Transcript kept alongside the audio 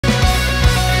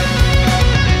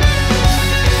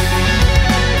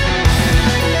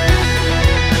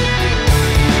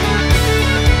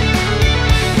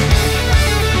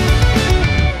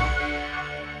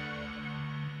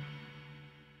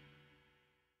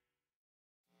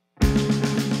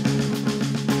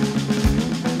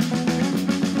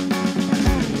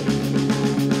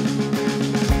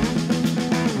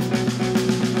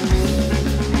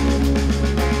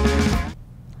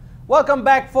Welcome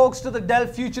back, folks, to the Dell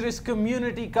Futurist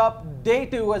Community Cup. Day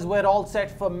 2 as we're all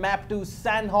set for Map 2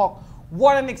 Sandhawk.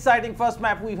 What an exciting first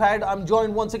map we've had. I'm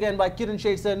joined once again by Kiran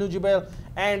Shades, Nujibel,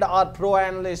 and our pro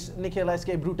analyst, Nikhil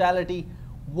SK Brutality.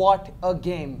 What a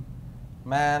game.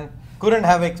 Man, couldn't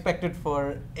have expected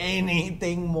for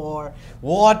anything more.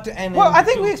 What an Well, I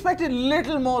think we expected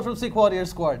little more from Sick Warrior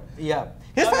squad. Yeah.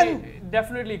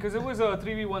 Definitely, because it was a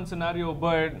 3v1 scenario,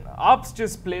 but Ops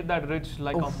just played that rich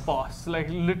like a boss. Like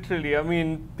literally, I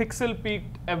mean, Pixel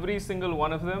peaked every single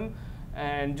one of them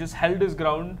and just held his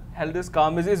ground, held his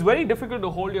calm. It's very difficult to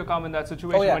hold your calm in that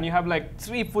situation when you have like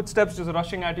 3 footsteps just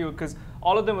rushing at you, because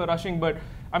all of them were rushing. But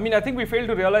I mean, I think we failed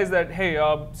to realize that, hey,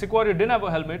 Sick Warrior didn't have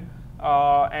a helmet.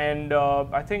 And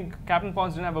I think Captain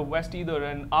Pons didn't have a vest either,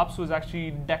 and Ops was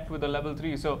actually decked with a level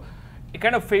 3. So it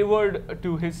kind of favored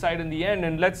to his side in the end.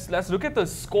 And let's look at the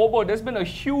scoreboard. There's been a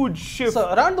huge shift.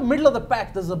 So around the middle of the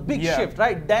pack, there's a big shift,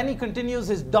 right? Danny continues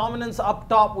his dominance up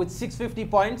top with 650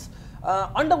 points.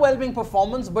 Underwhelming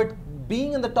performance, but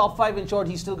being in the top 5 ensured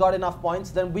he still got enough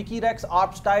points. Then WikiRex,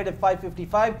 Arps tied at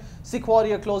 555. Sick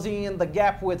Warrior closing in the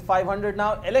gap with 500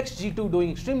 now. LXG2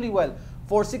 doing extremely well,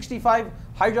 465.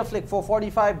 HydraFlick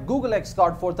 445. Google X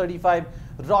Card 435.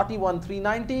 Roti 1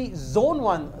 390, Zone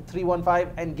 1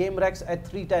 315, and GameRex at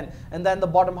 310. And then the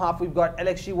bottom half, we've got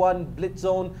LXG1, Blitz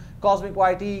Zone, Cosmic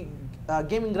YT,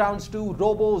 Gaming Grounds 2,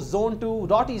 Robo, Zone 2,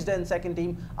 Roti's Den second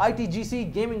team,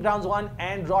 ITGC, Gaming Grounds 1,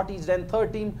 and Roti's Den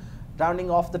third team,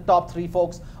 rounding off the top 3,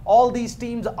 folks. All these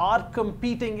teams are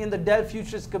competing in the Dell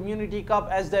Futurist Community Cup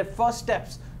as their first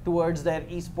steps towards their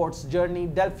esports journey.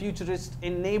 Dell Futurist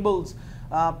enables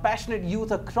passionate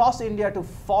youth across India to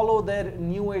follow their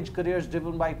new age careers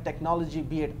driven by technology,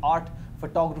 be it art,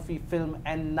 photography, film,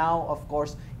 and now, of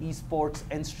course, esports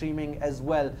and streaming as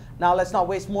well. Now, let's not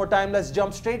waste more time. Let's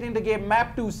jump straight into game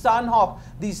Map 2 Sandhawk.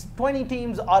 These 20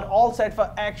 teams are all set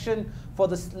for action for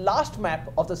this last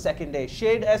map of the second day.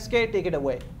 Shade SK, take it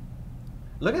away.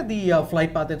 Look at the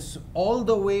flight path. It's all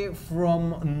the way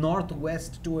from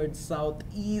northwest towards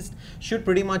southeast. Should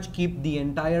pretty much keep the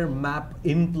entire map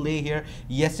in play here.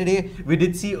 Yesterday, we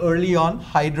did see early on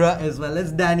Hydra as well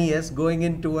as Danny S going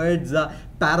in towards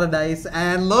Paradise.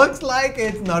 And looks like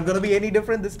it's not going to be any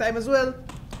different this time as well.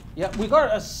 Yeah, we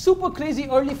got a super crazy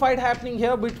early fight happening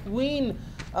here between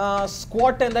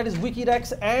Squad 10, that is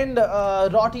WikiRex, and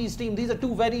Roti's team. These are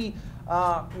two very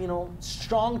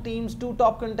strong teams, 2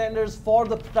 top contenders for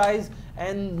the prize,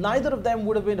 and neither of them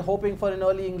would have been hoping for an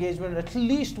early engagement, at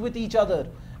least with each other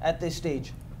at this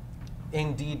stage.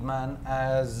 Indeed, man.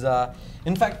 As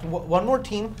in fact, one more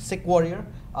team, Sick Warrior.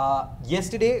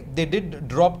 Yesterday, they did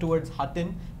drop towards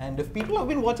Hutton, and if people have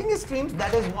been watching his streams,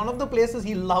 that is one of the places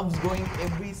he loves going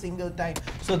every single time.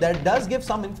 So that does give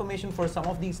some information for some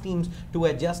of these teams to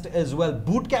adjust as well.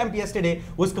 Boot camp yesterday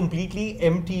was completely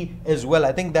empty as well.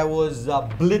 I think there was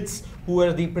Blitz, who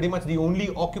were pretty much the only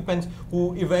occupants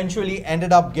who eventually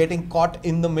ended up getting caught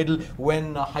in the middle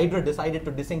when Hydra decided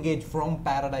to disengage from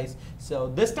Paradise. So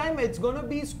this time it's going to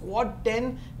be Squad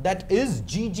 10, that is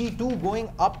GG2,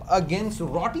 going up against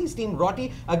Roti's team.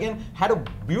 Roti again had a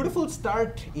beautiful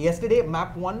start yesterday.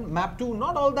 Map 1, Map 2,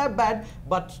 not all that bad,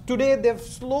 but today they've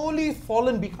slowly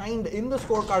fallen behind in the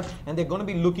scorecard, and they're going to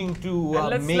be looking to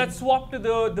let's swap to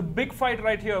the big fight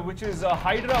right here, which is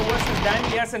Hydra versus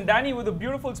Danny S. And Danny with a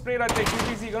beautiful spray right there.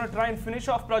 QTZ going to try and finish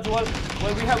off Prajwal,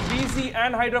 where we have BZ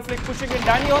and HydraFlick pushing in.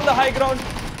 Danny on the high ground.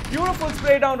 Beautiful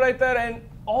spray down right there and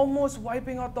almost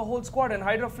wiping out the whole squad. And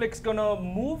HydraFlick's going to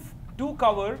move to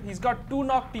cover. He's got 2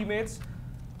 knocked teammates.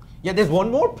 Yeah, there's one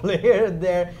more player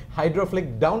there.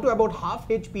 HydraFlick down to about half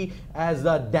HP as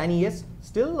Danny S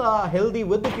still healthy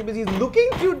with the QBs. He's looking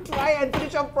to try and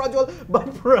finish off Prajwal, but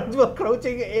Prajwal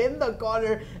crouching in the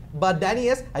corner. But Danny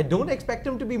S, I don't expect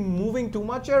him to be moving too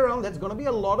much around. That's going to be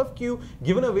a lot of Q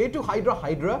given away to Hydra.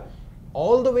 Hydra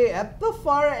all the way at the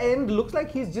far end. Looks like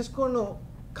he's just going to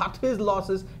cut his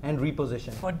losses and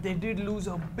reposition. But they did lose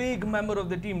a big member of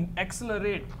the team.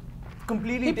 Accelerate.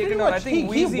 Completely taken out. I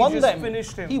think he won just them.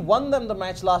 Finished him. He won them the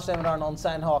match last time around on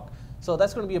Sandhawk. So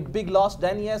that's going to be a big loss.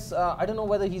 Danny S, I don't know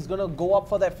whether he's going to go up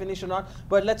for that finish or not.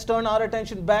 But let's turn our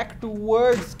attention back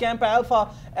towards Camp Alpha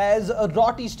as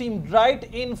Roti's team right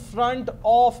in front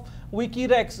of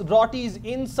WikiRex. Roti's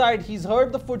inside. He's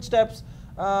heard the footsteps.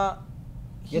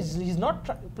 He's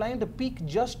not planning to peek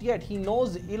just yet. He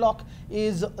knows Ilok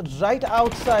is right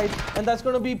outside, and that's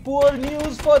going to be poor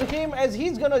news for him as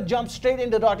he's going to jump straight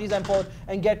into Roti's M4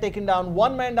 and get taken down.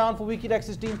 1 man down for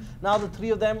WikiRex's team. Now the 3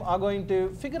 of them are going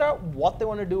to figure out what they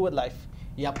want to do with life.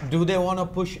 Yep. Do they want to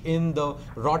push in the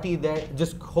Rotty there?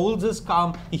 Just holds his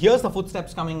calm. He hears the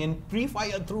footsteps coming in,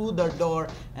 pre-fire through the door,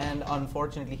 and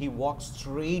unfortunately he walks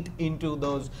straight into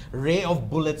those ray of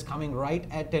bullets coming right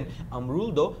at an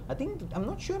Amrul though. I'm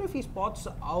not sure if he spots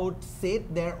out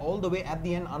Seth there all the way at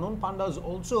the end. Anon Panda is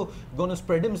also gonna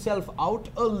spread himself out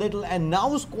a little, and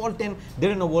now squad 10,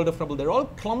 they're in a world of trouble. They're all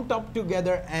clumped up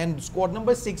together, and squad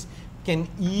number 6 can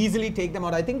easily take them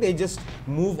out. I think they just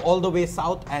move all the way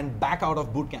south and back out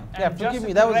of boot camp. Yeah, forgive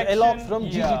me, that was Elop from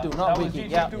GG2, not Wiki.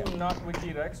 That was GG2, not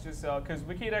WikiRex, just because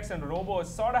WikiRex and Robo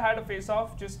sort of had a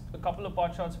face-off, just a couple of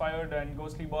pot shots fired, and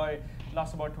Ghostly Boy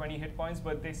lost about 20 hit points,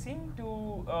 but they seem to,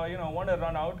 want to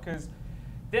run out, because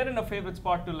they're in a favorite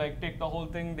spot to like take the whole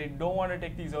thing. They don't want to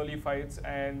take these early fights,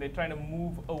 and they're trying to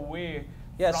move away.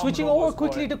 Yeah, switching over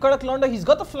quickly to Kadak Londa. He's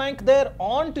got the flank there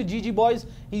on to GG Boys.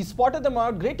 He spotted them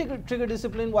out. Great trigger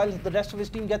discipline while the rest of his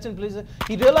team gets in place.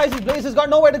 He realizes Blaze has got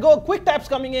nowhere to go. Quick taps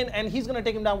coming in, and he's going to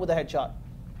take him down with a headshot.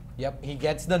 Yep, he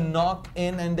gets the knock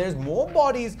in, and there's more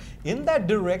bodies in that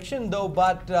direction though,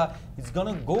 but he's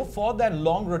gonna go for that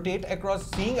long rotate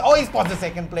across, seeing, oh, he spots the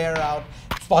second player out,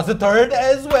 spots the third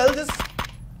as well, just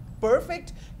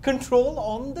perfect control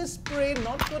on the spray.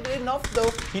 Not good enough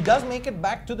though. He does make it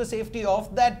back to the safety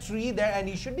of that tree there, and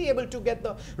he should be able to get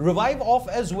the revive off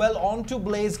as well onto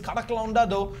Blaze. Karaklonda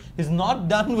though is not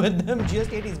done with them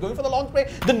just yet. He's going for the long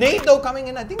spray. The nade though coming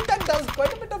in, I think that does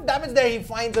quite a bit of damage there. He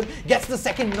finds him, gets the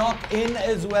second knock in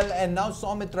as well, and now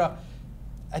Soumitra,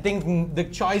 I think the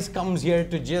choice comes here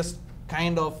to just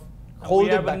kind of hold it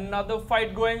back. We have another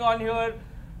fight going on here.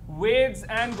 Wades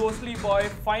and Ghostly Boy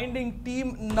finding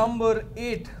team number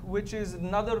 8, which is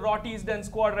another Rotty's Den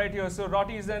squad right here. So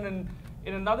Rotty's Den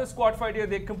in another squad fight here,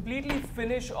 they completely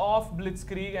finish off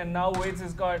Blitzkrieg, and now Wades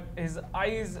has got his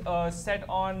eyes set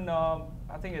on,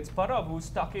 I think it's Parab, who's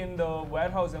stuck in the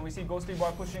warehouse, and we see Ghostly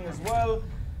Boy pushing as well.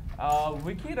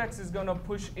 WikiRex is gonna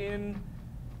push in,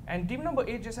 and team number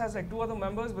 8 just has like 2 other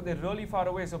members, but they're really far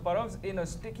away. So Parav's in a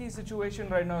sticky situation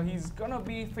right now. He's gonna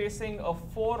be facing a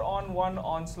 4-on-1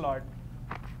 onslaught.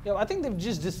 Yeah, I think they've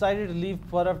just decided to leave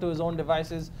Parav to his own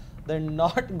devices. They're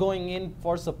not going in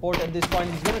for support at this point.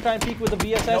 He's gonna try and peek with the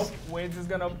VSS. Nope, Wades is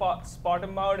gonna spot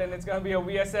him out, and it's gonna be a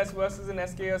VSS versus an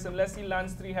SKS unless he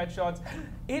lands 3 headshots.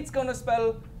 It's gonna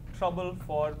spell trouble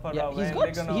for Parav.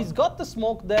 Yeah, he's got the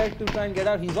smoke there to try and get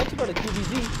out. He's also got a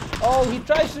QBZ. Oh, he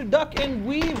tries to duck and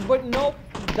weave, but nope.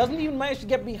 Doesn't even manage to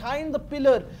get behind the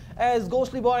pillar as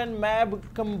Ghostly Boy and Mab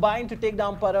combine to take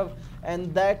down Parav.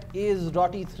 And that is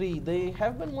Rotty 3. They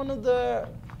have been one of the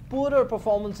poorer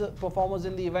performers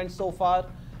in the event so far.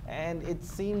 And it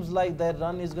seems like their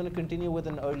run is going to continue with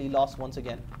an early loss once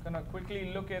again. Gonna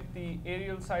quickly look at the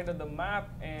aerial side of the map,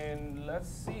 and let's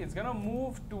see. It's gonna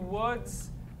move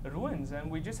towards Ruins,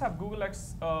 and we just have Google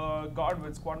X guard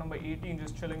with squad number 18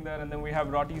 just chilling there, and then we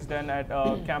have Rotty's Den at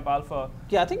Camp Alpha.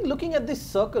 Yeah, I think looking at this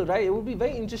circle, right, it would be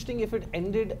very interesting if it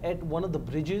ended at one of the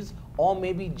bridges, or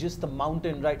maybe just the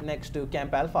mountain right next to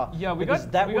Camp Alpha. Yeah, we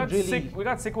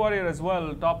got Sick Warrior as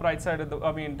well, top right side of the,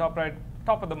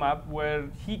 top of the map, where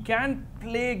he can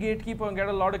play gatekeeper and get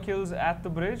a lot of kills at the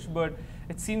bridge, but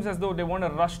it seems as though they want to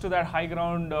rush to that high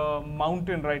ground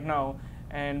mountain right now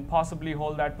and possibly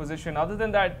hold that position. Other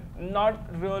than that, not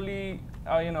really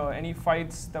any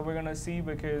fights that we're gonna see,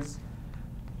 because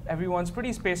everyone's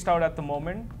pretty spaced out at the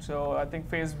moment. So I think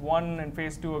phase 1 and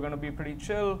phase 2 are gonna be pretty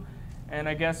chill, and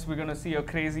I guess we're gonna see a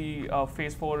crazy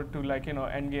phase 4 to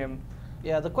end game.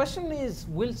 Yeah, the question is,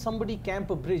 will somebody camp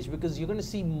a bridge? Because you're going to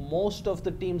see most of the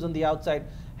teams on the outside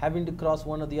having to cross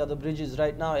one of the other bridges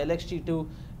right now. LXG2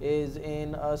 is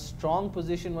in a strong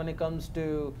position when it comes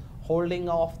to holding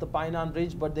off the Painan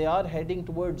bridge, but they are heading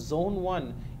towards Zone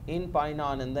 1 in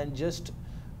Painan, and then just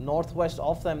northwest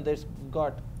of them, they've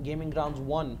got Gaming Grounds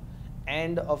 1,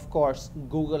 and of course,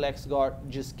 Google X Guard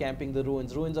just camping the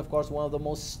Ruins. Ruins, of course, one of the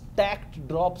most stacked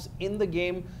drops in the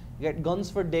game. You get guns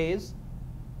for days,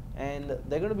 and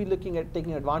they're going to be looking at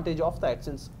taking advantage of that,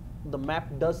 since the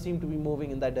map does seem to be moving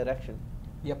in that direction.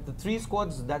 Yep, the 3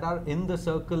 squads that are in the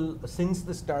circle since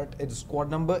the start, it's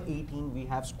squad number 18, we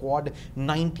have squad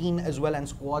 19 as well, and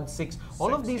squad 6.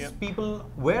 All of these people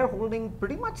were holding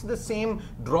pretty much the same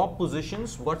drop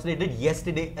positions, what they did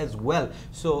yesterday as well.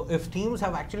 So if teams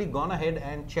have actually gone ahead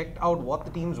and checked out what the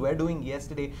teams were doing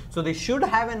yesterday, so they should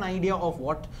have an idea of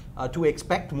what to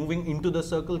expect moving into the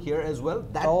circle here as well.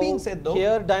 That being said though,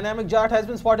 here Dynamic Jart has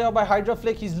been spotted out by Hydra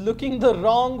Flick. He's looking the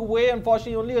wrong way,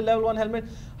 unfortunately only a level 1 helmet.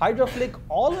 Hydra Flick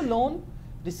all alone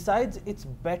decides it's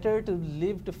better to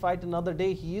live to fight another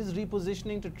day. He is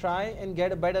repositioning to try and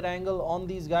get a better angle on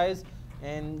these guys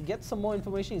and get some more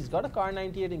information. He's got a Car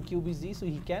 98 in QBZ, so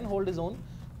he can hold his own.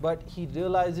 but he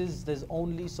realizes there's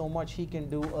only so much he can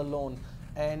do alone.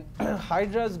 And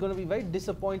Hydra is going to be very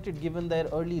disappointed given their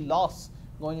early loss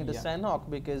going into Sandhawk,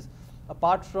 because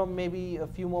apart from maybe a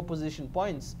few more position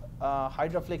points,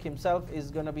 Hydra Flick himself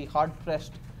is going to be hard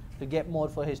pressed to get more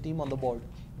for his team on the board.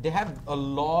 They had a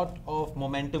lot of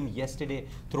momentum yesterday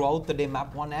throughout the day,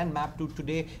 map 1 and map 2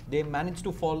 today. They managed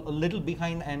to fall a little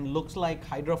behind, and looks like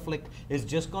Hydra Flick is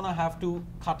just going to have to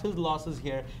cut his losses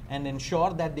here and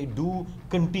ensure that they do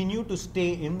continue to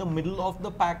stay in the middle of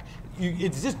the pack.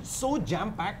 It's just so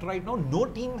jam-packed right now. No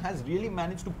team has really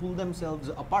managed to pull themselves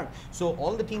apart. So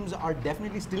all the teams are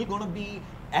definitely still going to be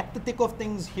at the thick of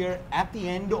things here at the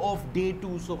end of day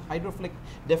 2. So Hydra Flick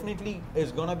definitely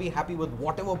is going to be happy with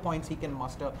whatever points he can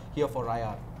muster here for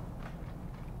IR.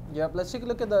 Yep, let's take a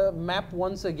look at the map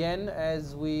once again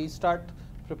as we start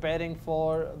preparing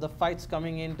for the fights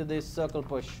coming into this circle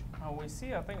push. We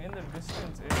see, I think in the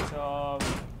distance, it's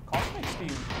Cosmic's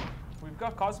team. We've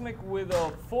got Cosmic with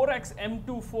a 4x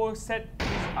M24 set his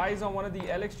eyes on one of the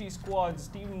LXG squads,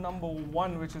 team number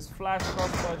 1, which is Flash,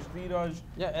 Crossbudge, Dheeraj,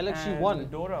 yeah, LXG and 1.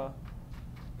 Dora.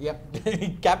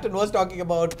 Yep, Captain was talking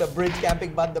about bridge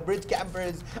camping, but the bridge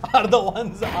campers are the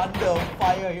ones under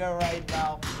fire here right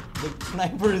now. The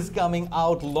sniper is coming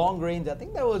out long range. I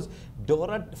think there was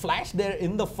Dora Flash there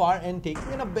in the far end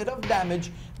taking in a bit of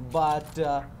damage, but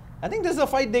I think this is a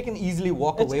fight they can easily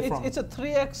walk away from. It's a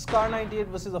 3x Car 98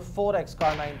 versus a 4x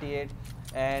Car 98,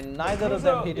 and neither of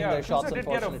them hitting their shots,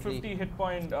 unfortunately. Did get a 50 hit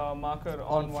point marker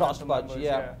on Frostbudge,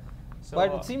 yeah. So,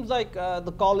 but it seems like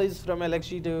the call is from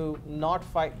LXG to not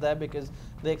fight there because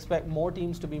they expect more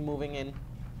teams to be moving in.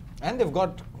 And they've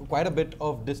got quite a bit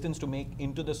of distance to make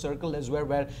into the circle as well,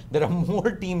 where there are more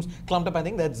teams clumped up. I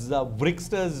think that's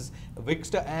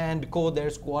Vixter and Co, their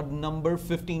squad number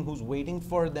 15, who's waiting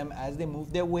for them as they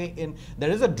move their way in. There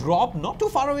is a drop not too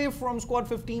far away from squad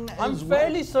 15 I'm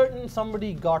fairly certain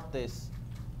somebody got this.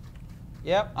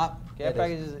 Yep. Care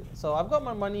packages. So I've got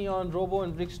my money on Robo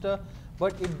and Vixter,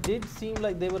 but it did seem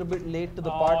like they were a bit late to the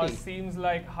party. Seems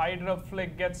like Hydra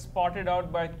Flick gets spotted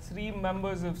out by 3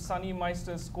 members of Sunny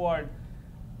Meister's squad.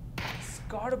 He's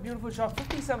got a beautiful shot,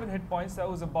 57 hit points. That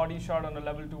was a body shot on a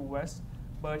level 2 West.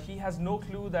 But he has no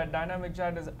clue that Dynamic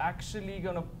Jet is actually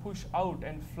going to push out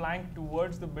and flank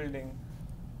towards the building.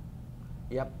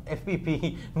 Yep,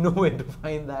 FPP, nowhere to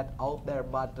find that out there.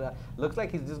 But looks like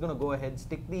he's just going to go ahead,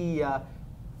 stick the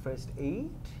first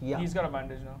aid. Yeah, he's got a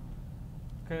bandage now.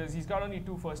 Because he's got only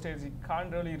 2 first aids, he can't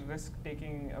really risk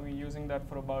using that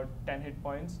for about 10 hit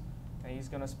points. And he's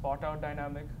gonna spot out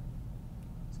Dynamic.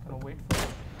 He's gonna wait for it.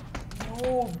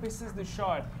 No, misses the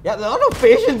shot. Yeah, a lot of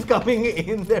patience coming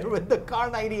in there with the Car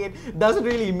 98. Doesn't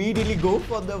really immediately go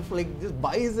for the flick, just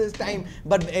buys his time,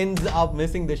 but ends up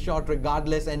missing the shot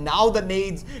regardless. And now the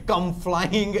nades come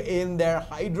flying in there.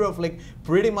 Hydra Flick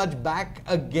pretty much back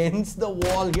against the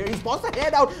wall here. He's supposed to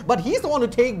head out, but he's the one to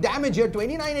take damage here.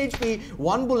 29 HP,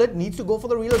 1 bullet, needs to go for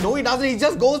the reload. No, he doesn't. He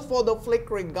just goes for the flick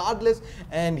regardless,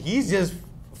 and he's just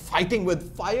fighting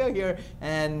with fire here,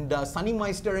 and Sunny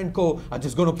Meister and Co are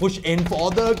just going to push in for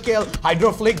the kill.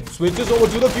 Hydra Flick switches over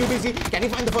to the QBC. Can he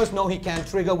find the first? No, he can't.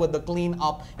 Trigger with the clean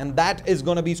up, and that is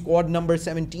going to be squad number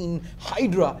 17,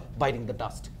 Hydra, biting the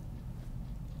dust.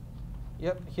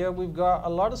 Yep, here we've got a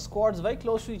lot of squads very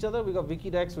close to each other. We've got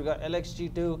Wikidex, we've got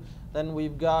LXG2, then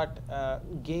we've got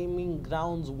Gaming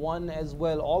Grounds 1 as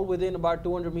well, all within about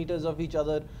 200 meters of each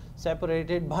other,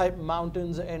 separated by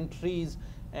mountains and trees.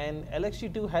 And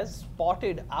LXG2 has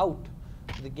spotted out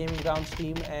the Gaming Grounds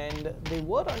team, and they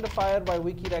were under fire by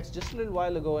Wikidex just a little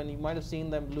while ago, and you might have seen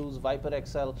them lose Viper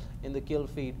XL in the kill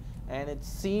feed. And it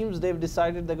seems they've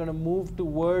decided they're going to move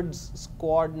towards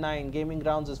Squad 9, Gaming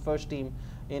Grounds' first team,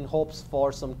 in hopes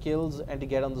for some kills and to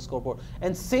get on the scoreboard.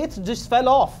 And Saith just fell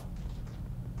off.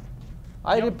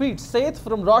 I repeat, Saith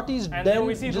from Rotti's Den. And then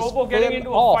we see Robo getting into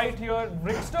a fight here.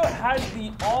 Rickster has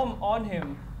the arm on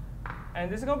him. And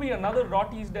this is going to be another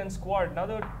Rotti's Den squad,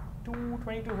 another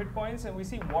 222 hit points, and we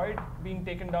see Void being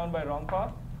taken down by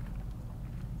Rongpa.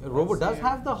 Robo does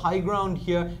have the high ground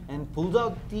here and pulls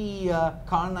out the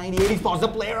Car 98. He spots the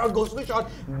player out, goes to the shot,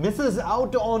 misses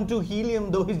out onto Helium,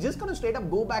 though he's just going to straight up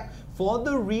go back for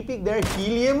the repeat there.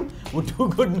 Helium would do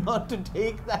good not to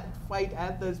take that fight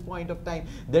at this point of time.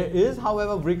 There is,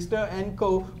 however, Brickster and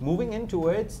Co moving in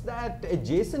towards that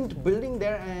adjacent building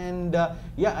there, and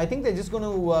yeah, I think they're just going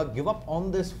to give up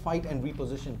on this fight and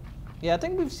reposition. Yeah, I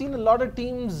think we've seen a lot of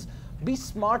teams be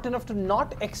smart enough to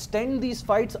not extend these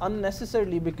fights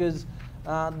unnecessarily, because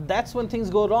that's when things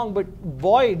go wrong. But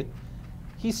Void,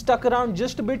 he stuck around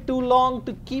just a bit too long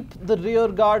to keep the rear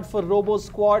guard for Robo's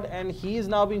squad, and he is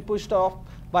now being pushed off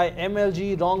by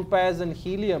MLG, Rongpaz and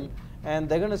Helium. and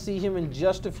they're going to see him in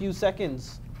just a few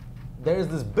seconds. There is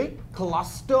this big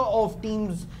cluster of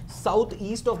teams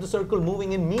southeast of the circle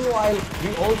moving in. Meanwhile,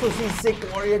 we also see Sick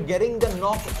Warrior getting the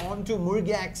knock onto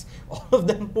Murgax. All of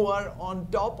them who are on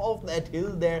top of that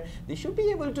hill there. They should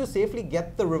be able to safely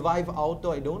get the revive out,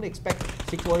 though I don't expect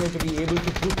Sick Warrior to be able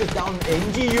to put this down.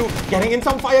 NGU getting in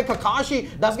some fire.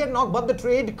 Kakashi does get knocked, but the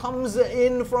trade comes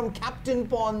in from Captain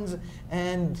Pons.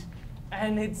 And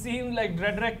it seemed like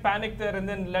Dreadrek panicked there and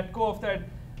then let go of that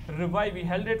revive. He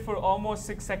held it for almost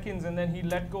 6 seconds and then he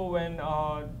let go when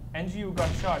NGU got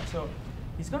shot. So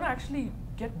he's going to actually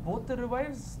get both the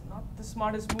revives. Not the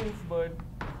smartest move, but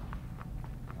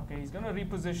okay, he's going to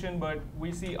reposition. But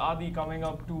we see Adi coming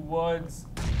up towards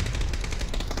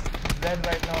Red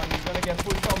right now, and he's going to get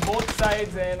pushed on both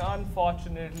sides. And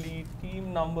unfortunately,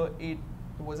 team number 8.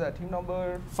 Was that team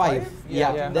number 5?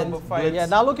 Yeah, number 5. Yeah,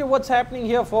 now look at what's happening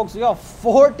here, folks. You have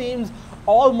 4 teams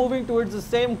all moving towards the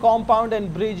same compound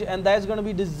and bridge, and that's going to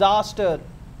be disaster.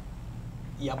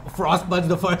 Yep, Frostbud's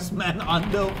the first man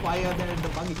under fire there in the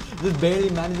buggy. Just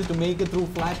barely manages to make it through.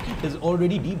 Flash is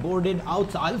already deboarded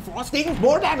outside. Frost taking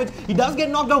more damage. He does get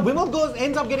knocked down. Wimmel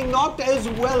ends up getting knocked as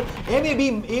well.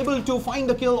 MAB able to find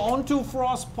the kill onto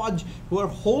Frostpudge, who are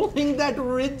holding that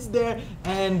Ridge there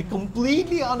and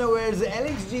completely unawares.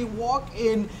 LXG walk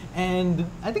in, and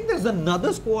I think there's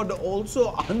another squad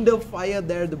also under fire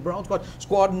there. The brown squad,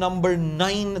 squad number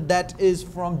 9, that is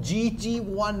from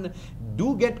GG1.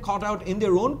 Do get caught out in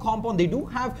their own compound. They do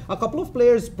have a couple of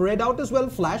players spread out as well.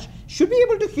 Flash should be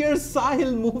able to hear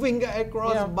Sahil moving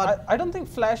across, Yeah, but I don't think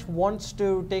Flash wants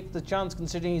to take the chance,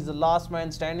 considering he's the last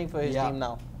man standing for his team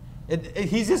now.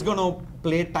 He's just going to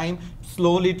play time,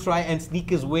 slowly try and sneak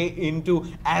his way into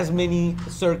as many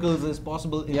circles as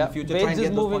possible in the future. Vades is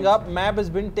moving up. Mab has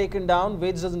been taken down.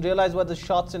 Vades doesn't realize where the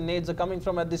shots and nades are coming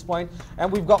from at this point.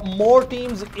 And we've got more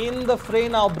teams in the fray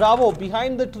now. Bravo,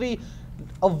 behind the tree,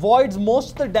 avoids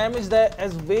most of the damage there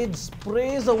as Vade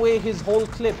sprays away his whole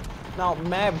clip. Now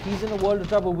Mab, he's in a world of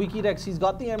trouble. Wikirex, he's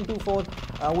got the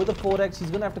M24 with a 4x. He's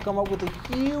gonna have to come up with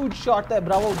a huge shot there.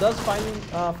 Bravo does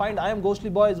find I Am Ghostly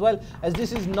Boy as well, as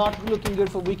this is not looking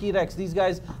good for Wikirex. These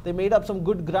guys, they made up some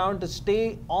good ground to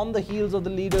stay on the heels of the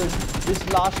leaders this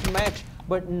last match,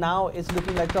 but now it's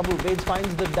looking like trouble. Vades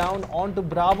finds the down onto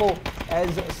Bravo as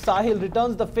Sahil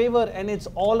returns the favor, and it's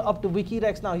all up to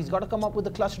Wikirex now. He's got to come up with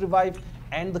the clutch revive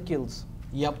and the kills.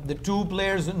 Yep, the 2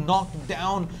 players knocked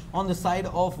down on the side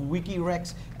of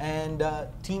Wikirex, and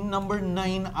team number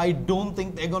 9, I don't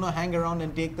think they're going to hang around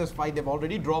and take this fight. They've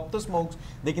already dropped the smokes.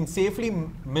 They can safely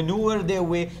maneuver their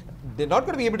way. They're not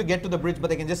going to be able to get to the bridge, but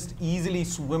they can just easily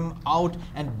swim out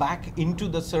and back into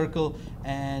the circle.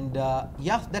 And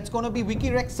yeah, that's going to be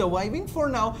Wikirex surviving for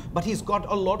now, but he's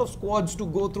got a lot of squads to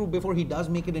go through before he does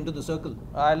make it into the circle.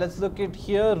 Let's look at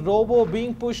here. Robo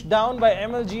being pushed down by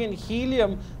MLG and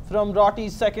Helium from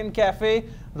Rotti's second cafe.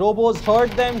 Robo's heard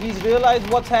them. He's realized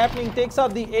what's happening. Takes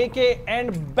out the AK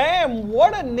and bam!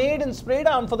 What a nade and spray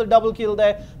down for the double kill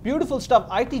there. Beautiful stuff.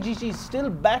 ITGC still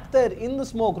back there in the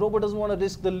smoke. Robo doesn't want to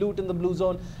risk the loot in the blue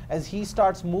zone as he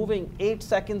starts moving. 8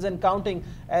 seconds and counting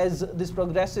as this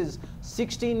progresses.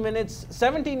 17 minutes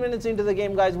into the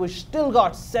game, guys. We've still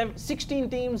got 16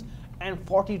 teams and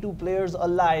 42 players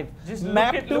alive. Just look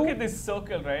at this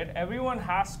circle, right? Everyone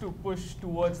has to push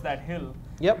towards that hill.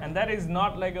 Yep. And that is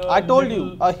not like a I told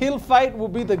you, a hill fight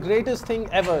would be the greatest thing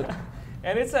ever.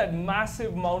 And it's a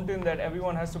massive mountain that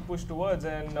everyone has to push towards.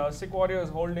 And Sick Warrior is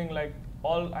holding like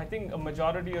I think a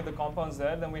majority of the compounds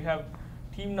there. Then we have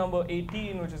team number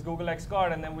 18, which is Google X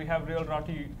Card, and then we have Real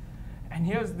Rotti. And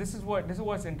this is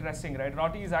what's interesting, right?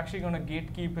 Rotti is actually going to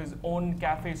gatekeep his own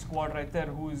cafe squad right there,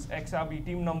 who's XRB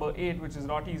team number 8, which is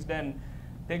Rotti's Den.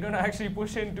 They're going to actually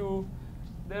push into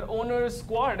their owner's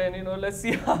squad, and let's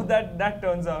see how that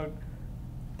turns out.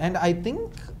 And I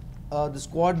think the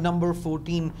squad number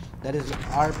 14, that is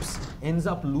ARPS, ends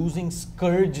up losing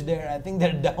Scourge there. I think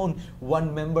they're down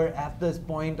 1 member at this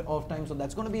point of time, so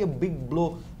that's going to be a big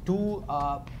blow to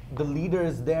the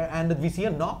leaders there. And we see a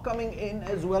knock coming in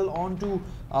as well onto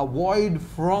Void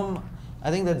from,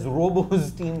 I think that's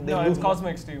Robo's team. No, it's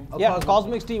Cosmic's team. Yeah,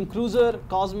 Cosmic's team. Cruiser,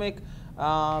 Cosmic,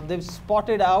 they've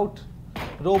spotted out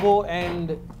Robo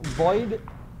and Void.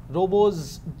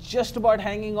 Robo's just about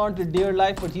hanging on to dear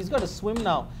life, but he's got to swim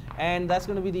now. And that's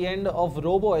going to be the end of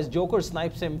Robo as Joker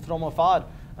snipes him from afar.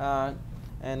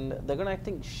 And they're going to, I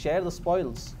think, share the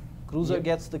spoils. Cruiser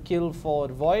gets the kill for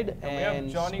Void, and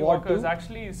we have Johnny Squad Walker's 2.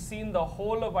 actually seen the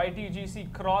whole of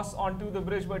ITGC cross onto the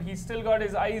bridge, but he's still got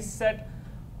his eyes set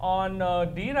on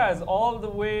Diraz all the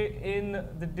way in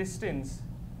the distance.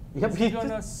 Yep, Is he going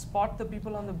to spot the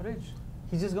people on the bridge?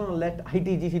 he's just going to let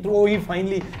ITGC through. Oh, he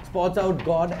finally spots out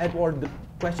God at War. The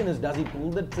question is, does he pull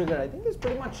the trigger? I think he's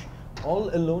pretty much all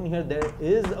alone here. There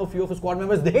is a few of his squad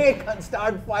members. They can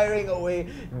start firing away.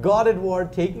 God at War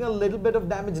taking a little bit of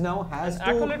damage now.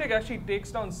 Acolytic actually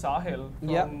takes down Sahil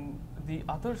from the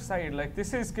other side. Like,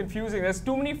 this is confusing. There's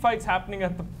too many fights happening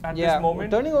at this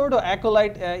moment. Turning over to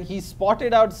Acolyte, he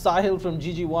spotted out Sahil from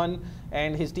GG1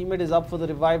 and his teammate is up for the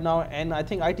revive now, and I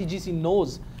think ITGC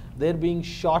knows they're being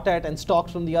shot at and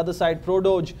stalked from the other side.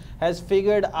 ProDoge has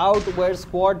figured out where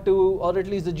squad 2, or at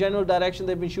least the general direction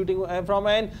they've been shooting from,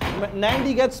 and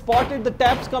Nandy gets spotted, the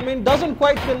taps come in, doesn't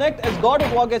quite connect as God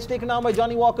of War gets taken down by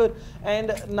Johnny Walker,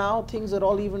 and now things are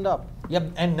all evened up.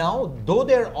 Yep, and now, though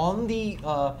they're on the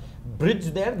bridge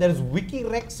there's Wiki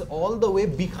Rex all the way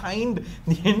behind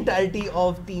the entirety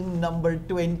of team number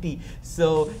 20.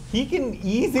 So he can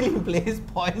easily play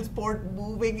Spoil Sport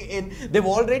moving in. They've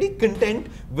already content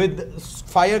with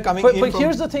fire coming in. But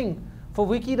here's the thing. For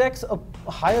Wiki Rex, a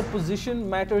higher position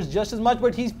matters just as much,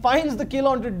 but he finds the kill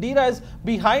onto Diraz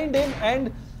behind him,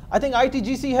 and I think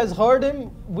ITGC has heard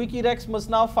him. Wiki Rex must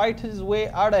now fight his way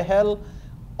out of hell.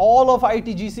 All of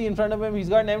ITGC in front of him. He's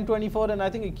got an M24 and I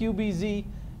think a QBZ.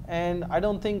 And I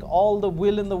don't think all the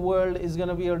will in the world is going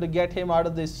to be able to get him out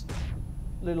of this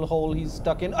little hole he's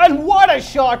stuck in. And what a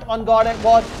shot on God and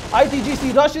God.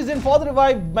 ITGC rushes in for the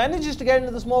revive, manages to get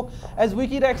into the smoke as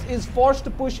WikiRex is forced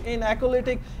to push in.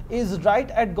 Acolytic is right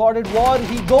at God at War.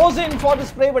 He goes in for the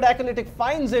spray, but Acolytic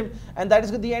finds him. And that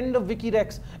is the end of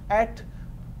WikiRex at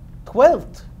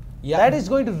 12th. Yeah. That is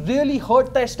going to really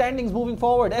hurt their standings moving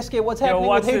forward. SK, what's happening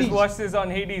with Hades? Watch this on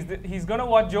Hades. He's going to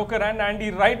watch Joker and Andy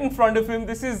right in front of him.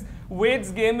 This is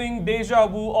Wade's Gaming deja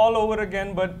vu all over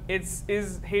again, but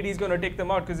is Hades going to take them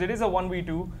out? Because it is a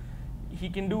 1v2. He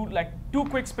can do like 2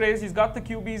 quick sprays. He's got the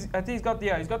QBs. I think he's got the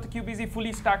QBZ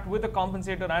fully stacked with a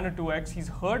compensator and a 2x. He's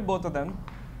heard both of them,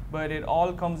 but it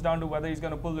all comes down to whether he's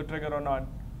going to pull the trigger or not.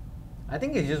 I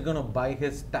think he's just going to buy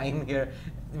his time here.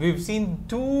 We've seen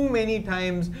too many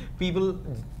times people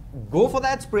go for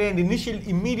that spray and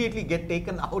immediately get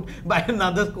taken out by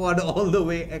another squad all the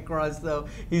way across. So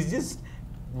he's just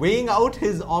weighing out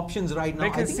his options right now.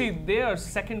 Because see, they are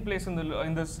second place in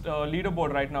this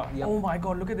leaderboard right now. Yep. Oh my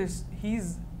God, look at this.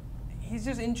 He's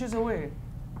just inches away.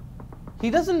 He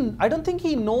doesn't. I don't think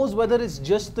he knows whether it's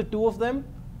just the 2 of them.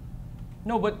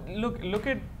 No, but look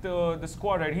at the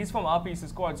squad, right? He's from RP's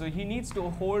squad, so he needs to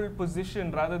hold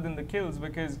position rather than the kills,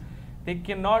 because they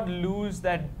cannot lose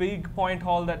that big point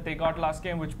haul that they got last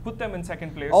game, which put them in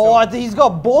second place. Oh, so I think he's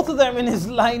got both of them in his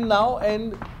line now,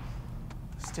 and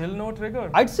still no trigger.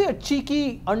 I'd say a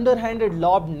cheeky, underhanded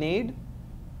lob nade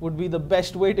would be the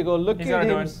best way to go. Look at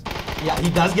him. Yeah, he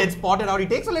does get spotted out. He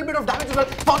takes a little bit of damage as well.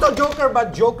 Found out Joker,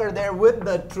 but Joker there with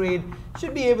the trade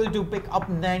should be able to pick up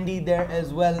Nandy there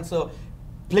as well. So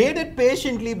played it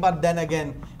patiently, but then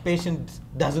again, patience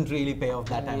doesn't really pay off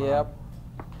that time. Yep.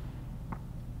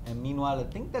 And meanwhile, I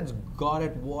think that's God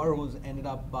at War who's ended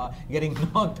up getting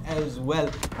knocked as well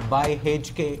by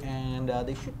HK, and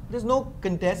there's no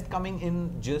contest coming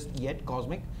in just yet.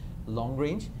 Cosmic, long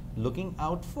range, looking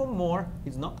out for more.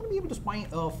 He's not going to be able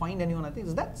to find anyone. I think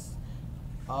that's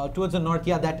towards the north.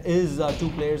 Yeah, that is 2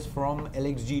 players from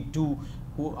LXG2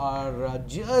 who are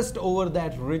just over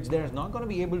that ridge there. Is not going to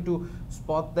be able to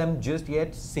spot them just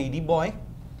yet. Sadie Boy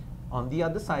on the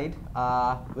other side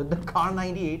with the Car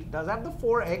 98 does have the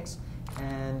 4x,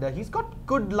 and he's got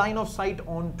good line of sight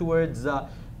on towards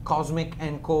Cosmic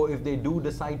and Co. if they do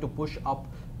decide to push up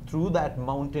through that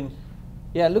mountain.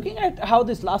 Yeah, looking at how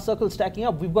this last circle is stacking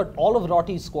up, we've got all of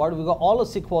Rotti's squad, we've got all of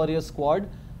Sick Warrior's squad,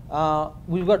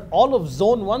 we've got all of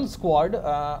Zone 1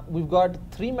 squad, we've got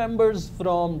 3 members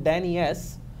from Danny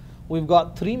S, we've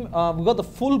got the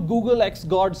full Google X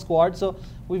God squad, so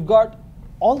we've got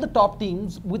all the top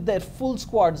teams with their full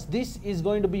squads. This is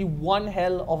going to be one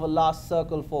hell of a last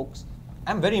circle, folks.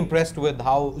 I'm very impressed with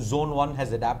how Zone 1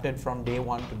 has adapted from day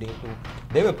 1 to day 2.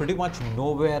 They were pretty much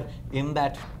nowhere in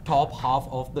that top half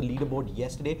of the leaderboard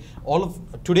yesterday.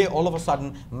 Today, all of a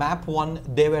sudden, map 1,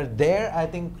 they were there, I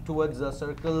think, towards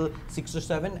circle 6 or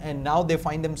 7, and now they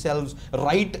find themselves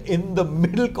right in the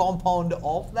middle compound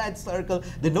of that circle.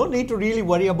 They don't need to really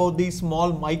worry about these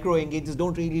small micro engages,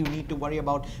 don't really need to worry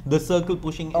about the circle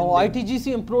pushing in. Oh,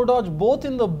 ITGC and ProDodge both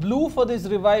in the blue for this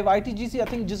revive. ITGC, I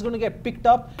think, just going to get picked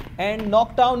up and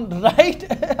knocked down right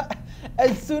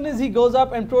as soon as he goes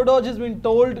up, and ProDodge has been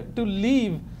told to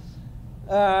leave.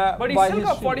 But he's still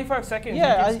got 45 seconds.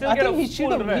 Yeah, I think he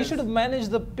should have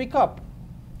managed the pickup.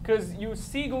 Because you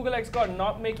see Google X God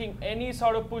not making any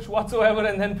sort of push whatsoever,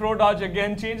 and then ProDodge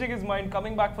again changing his mind,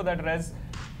 coming back for that res.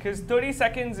 Because 30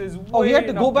 seconds is way he had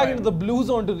to go back time. into the blue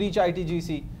zone to reach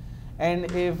ITGC. And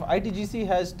if ITGC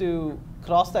has to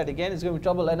cross that again, it's going to be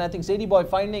trouble. And I think Sadie Boy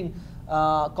finding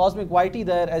Cosmic Whitey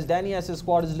there as Danny S.'s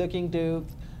squad is looking to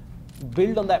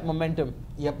build on that momentum.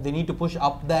 Yep, they need to push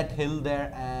up that hill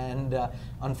there, and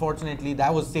unfortunately,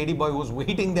 that was Sadie Boy who was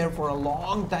waiting there for a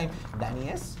long time. Danny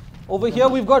S. Over here,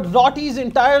 we've got Rotty's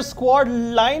entire squad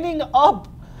lining up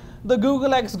the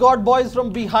Google X God boys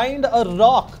from behind a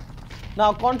rock.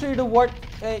 Now, contrary to what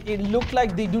it looked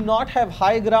like, they do not have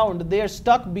high ground. They are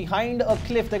stuck behind a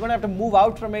cliff. They're going to have to move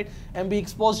out from it and be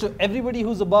exposed to everybody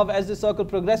who's above as the circle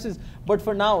progresses. But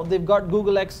for now, they've got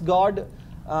Google X God,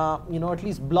 at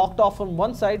least blocked off on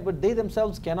one side, but they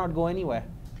themselves cannot go anywhere.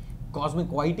 Cosmic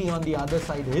Whitey on the other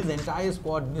side, his entire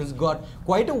squad has got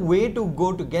quite a way to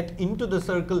go to get into the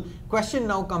circle. Question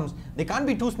now comes, they can't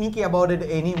be too sneaky about it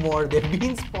anymore. They've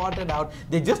been spotted out.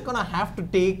 They're just gonna have to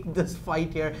take this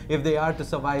fight here if they are to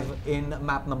survive in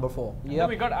map number 4. Yeah,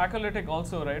 we got Acolytic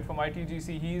also, right, from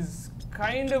ITGC. He's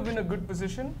kind of in a good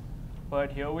position,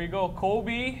 but here we go.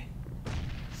 Kobe.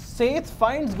 Saith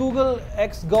finds Google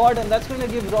X God, and that's going to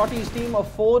give Rotty's team a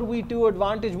 4v2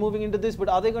 advantage moving into this. But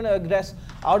are they going to aggress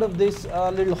out of this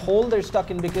little hole they're stuck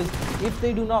in? Because if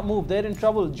they do not move, they're in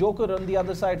trouble. Joker on the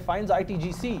other side finds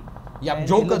ITGC. Yeah,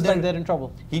 Joker there, like they're in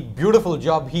trouble. Beautiful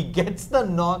job. He gets the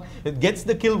knock, gets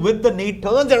the kill with the nade,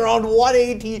 turns around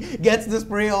 180, gets the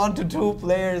spray onto 2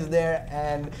 players there,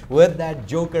 and with that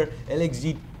Joker,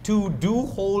 LXG2 do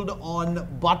hold on,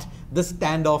 but the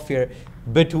standoff here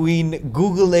between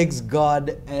Google X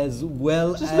God as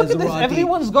well Just as look at this. Rotty.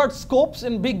 Everyone's got scopes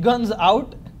and big guns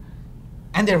out.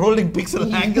 And they're holding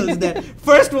pixel angles there.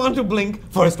 First one to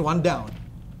blink, first one down.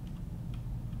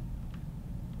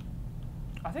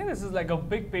 I think this is like a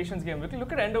big patience game.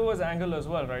 Look at Endeavor's angle as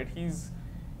well, right? He's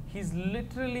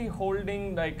literally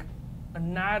holding like a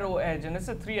narrow edge, and it's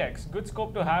a 3x. Good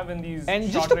scope to have in these And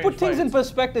just to put things in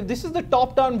perspective, this is the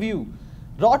top-down view.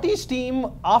 Rotty's team,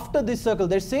 after this circle,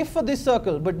 they're safe for this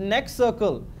circle, but next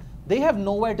circle, they have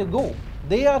nowhere to go.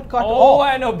 They are cut off. Oh,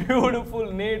 and a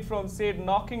beautiful nade from Sade,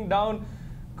 knocking down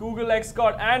Google X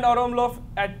God and Oromlov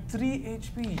at 3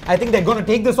 HP. I think they're going to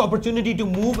take this opportunity to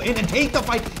move in and take the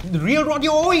fight. The real Roddy,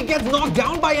 he gets knocked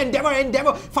down by Endeavor.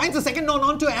 Endeavor finds a second knock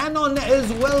onto Anon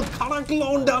as well.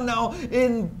 Karaklonda now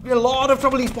in a lot of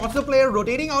trouble. He spots the player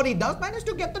rotating out. He does manage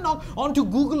to get the knock onto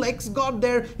Google X God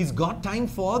there. He's got time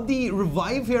for the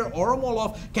revive here.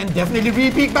 Oromolov can definitely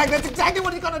re-peek back. That's exactly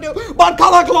what he's going to do. But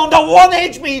Karaklonda, 1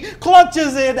 HP,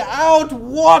 clutches it out.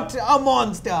 What a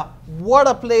monster. What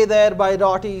a play there by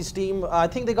Rotty's team. I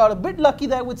think they got a bit lucky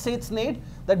there with Saith's nade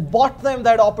that bought them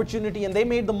that opportunity, and they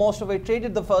made the most of it.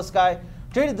 Traded the first guy,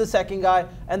 traded the second guy,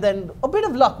 and then a bit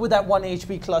of luck with that 1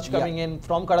 HP clutch coming in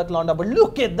from Karaklonda. But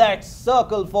look at that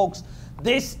circle, folks.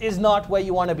 This is not where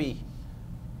you want to be.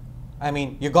 I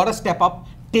mean, you got to step up,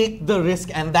 take the risk,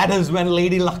 and that is when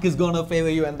Lady Luck is going to favor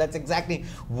you. And that's exactly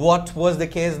what was the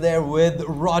case there with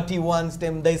Rotty once.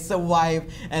 They survived,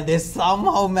 and they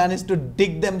somehow managed to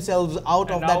dig themselves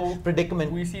out of that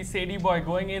predicament. We see Sadie Boy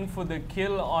going in for the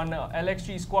kill on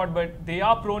LXG squad, but they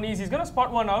are pronies. He's going to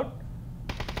spot one out.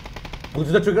 Puts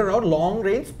the trigger out, long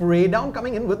range, spray down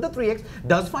coming in with the 3x.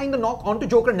 Does find the knock onto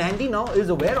Joker. Nandy now is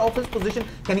aware of his position.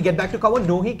 Can he get back to cover?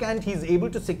 No, he can't. He's able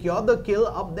to secure the kill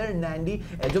up there. Nandy,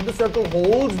 edge of the circle,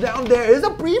 holds down. There is a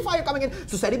pre-fire coming in.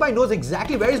 So Sadibai knows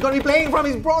exactly where he's going to be playing from.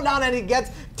 He's brought down and he gets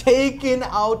taken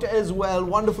out as well.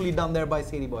 Wonderfully done there by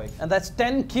Sadie Boy. And that's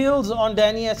 10 kills on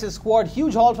Danny S.'s squad.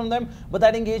 Huge haul from them, but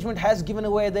that engagement has given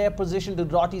away their position to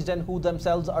Rotty's Den, who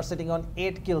themselves are sitting on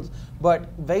 8 kills. But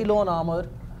very low on armor.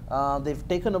 They've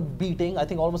taken a beating. I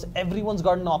think almost everyone's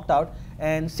got knocked out.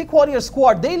 And Sick Warrior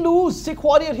squad, they lose. Sick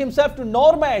Warrior himself to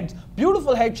Normads.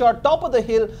 Beautiful headshot, top of the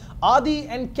hill. Adi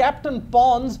and Captain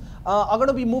Pawns are going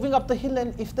to be moving up the hill.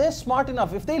 And if they're smart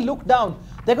enough, if they look down,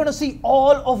 they're going to see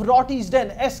all of Rotty's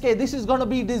Den. SK, this is going to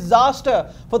be disaster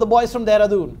for the boys from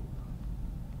Dehradun.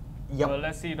 Yep. Well,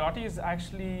 let's see. Rotty is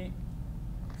actually...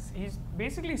 He's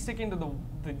basically sticking to the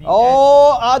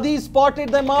Oh, Adi spotted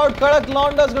them out.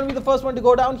 Karaklonda is going to be the first one to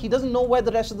go down. He doesn't know where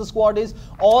the rest of the squad is,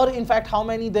 or in fact how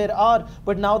many there are.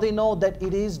 But now they know that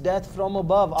it is death from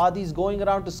above. Adi is going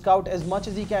around to scout as much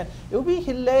as he can. It would be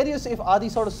hilarious if Adi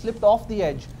sort of slipped off the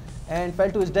edge and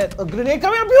fell to his death. A grenade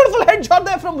coming, a beautiful headshot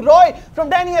there from Roy, from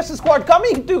Danny S.'s squad,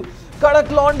 coming to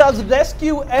Karaklonda's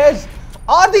rescue as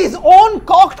Adi's own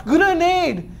cocked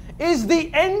grenade is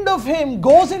the end of him,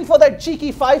 goes in for that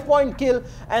cheeky 5-point kill,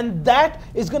 and that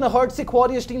is going to hurt Sick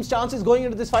Warriors team's chances going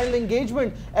into this final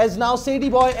engagement, as now Sadie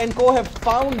Boy and co have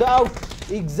found out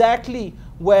exactly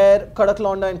where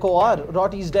Karaklonda and co are.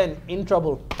 Rotty's Den in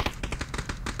trouble.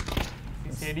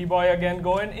 Sadie Boy again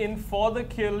going in for the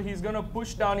kill. He's going to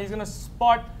push down, he's going to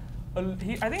spot I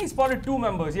think he spotted 2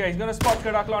 members. Yeah, he's going to spot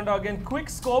Kadaklanda again. Quick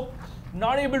scope,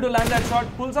 not able to land that shot.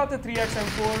 Pulls out the 3x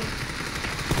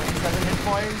M4. 27 hit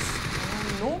points.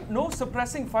 No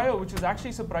suppressing fire, which is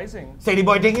actually surprising. Sadie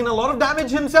Boy taking a lot of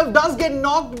damage himself, does get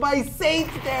knocked by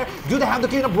Sage there. Do they have the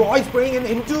cleanup? Roy spraying him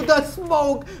into the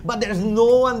smoke, but there's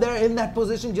no one there in that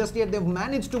position just yet. They've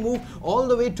managed to move all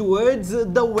the way towards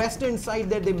the western side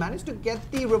there. They managed to get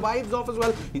the revives off as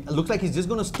well. It looks like he's just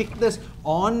going to stick this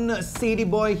on Sadie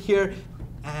Boy here.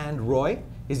 And Roy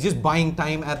is just buying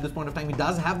time at this point of time. He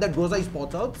does have that Groza, he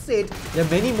spots out Sage. There are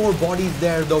many more bodies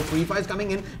there though. Free Fire is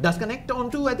coming in, does connect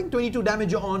onto, I think 22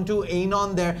 damage onto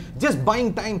Anon there. Just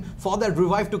buying time for that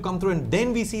revive to come through, and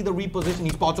then we see the reposition. He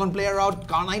spots one player out,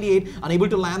 Car 98, unable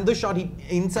to land the shot. He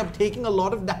ends up taking a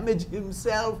lot of damage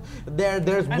himself there.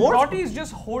 There's more. And Rotty is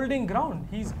just holding ground.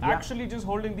 He's actually just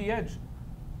holding the edge.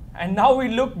 And now we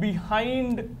look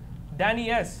behind Danny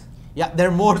S. Yeah, there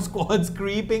are more squads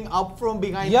creeping up from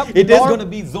behind. Yep, it is going to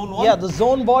be Zone 1. Yeah, the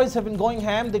Zone boys have been going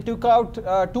ham. They took out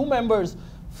 2 members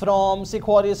from Sick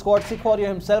Warrior squad. Sick Warrior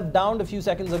himself downed a few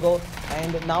seconds ago,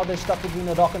 and now they're stuck between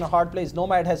a rock and a hard place.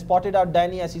 Nomad has spotted out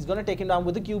Danny as he's going to take him down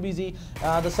with the QBZ.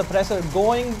 The suppressor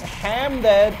going ham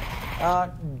there.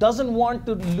 Doesn't want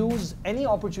to lose any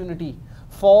opportunity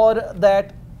for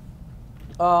that,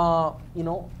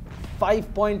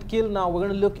 5-point kill. Now we're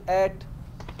going to look at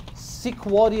Sick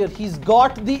Warrior. He's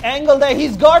got the angle there.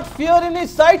 He's got Fear in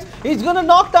his sights. He's going to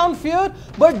knock down Fear,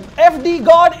 but FD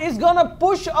God is going to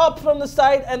push up from the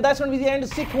side, and that's going to be the end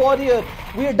of Sick Warrior.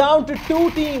 We are down to 2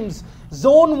 teams,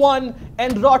 Zone 1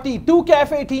 and Rotty. 2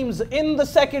 cafe teams in the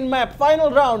second map,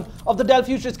 final round of the Dell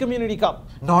Futurist Community Cup.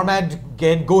 Normad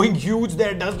going huge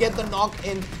there, does get the knock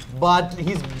in, but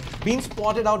he's been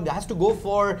spotted out, has to go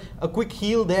for a quick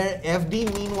heal there.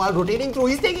 FD meanwhile rotating through,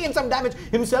 he's taking in some damage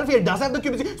himself here, does have the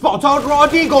QBC, spots out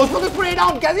Rotty, goes for the spray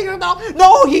down, can he get him down?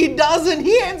 No, he doesn't,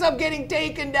 he ends up getting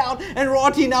taken down, and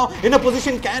Rotty now in a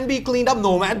position can be cleaned up.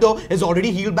 Nomad though is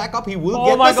already healed back up, he will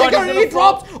get the second, he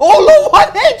drops, low 1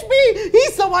 HP,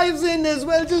 he survives in as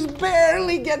well, just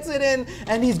barely gets it in,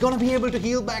 and he's gonna be able to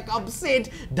heal back up. Sid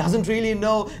doesn't really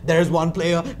know there's one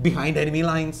player behind enemy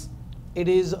lines. It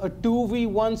is a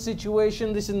 2v1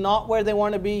 situation. This is not where they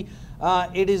want to be.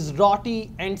 It is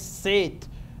Rotty and Seth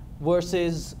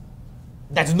versus...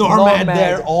 That's Normad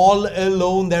there, all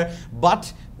alone there.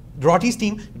 But Rotty's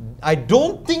team, I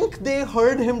don't think they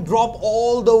heard him drop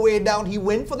all the way down. He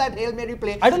went for that Hail Mary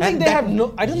play. I don't think they have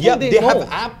no... I don't think they have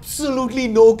absolutely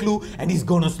no clue. And he's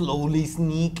going to slowly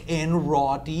sneak in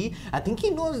Rotty. I think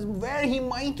he knows where he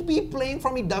might be playing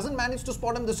from. He doesn't manage to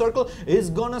spot him. The circle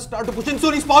is going to start to push in.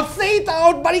 Soon he spots Seth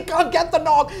out, but he can't get the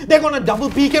knock. They're going to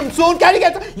double peek him soon. Can he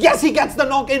get... Yes, he gets the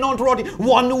knock in onto Rotty.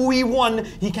 1v1.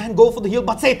 He can go for the heal,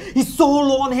 but Seth, he's so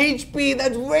low on HP.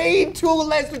 That's way too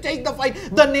less to take the fight.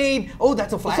 The nade. Oh,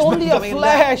 that's a flash. It's only a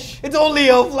flash. It's only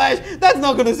a flash. That's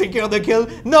not going to secure the kill.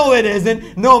 No, it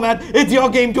isn't. Nomad, it's your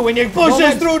game to win. He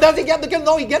pushes through. Does he get the kill?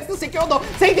 No, he gets the secure though.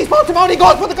 Safety spots him out. He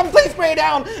goes for the complete spray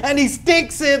down, and he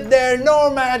sticks it there.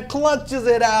 Nomad clutches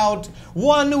it out.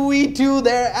 1v2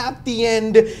 there at the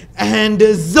end, and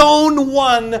Zone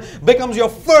 1 becomes your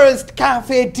first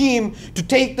cafe team to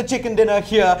take the chicken dinner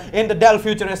here in the Dell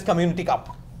Futurist Community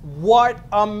Cup. What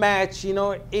a match.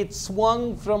 It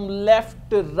swung from left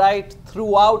to right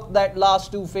throughout that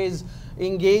last 2-phase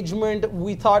engagement.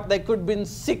 We thought there could have been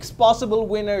 6 possible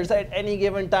winners at any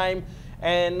given time,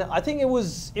 and I think it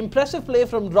was impressive play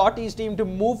from Rotty's team to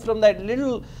move from that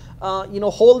little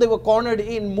hole they were cornered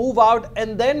in, move out,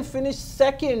 and then finish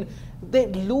second. They're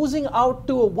losing out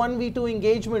to a 1v2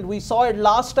 engagement. We saw it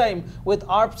last time with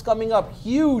ARPS coming up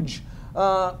huge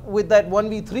with that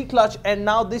 1v3 clutch, and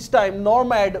now this time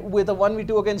Normad with a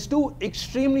 1v2 against 2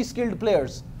 extremely skilled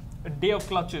players. A day of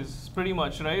clutches, pretty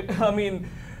much, right? I mean,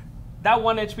 that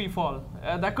 1 HP fall,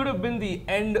 that could have been the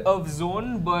end of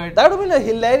Zone, but... That would have been a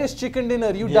hilarious chicken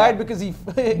dinner. You died because he...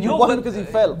 you won because he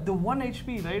fell. The 1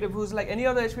 HP, right? If it was like any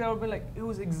other HP, I would have been like, it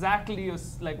was exactly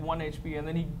like 1 HP, and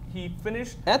then he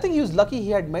finished... And I think he was lucky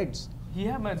he had meds. He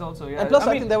had meds also, yeah. And plus,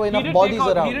 I think there were enough bodies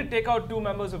around. He did take out 2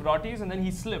 members of Rotty's, and then he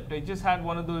slipped. He just had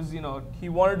one of those, he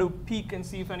wanted to peek and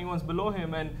see if anyone's below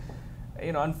him, and,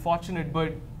 unfortunate,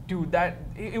 but... Dude,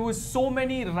 it was so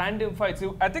many random fights.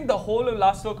 I think the whole of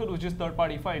last circle was just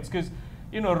third-party fights because,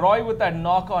 Roy with that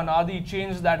knock on Adi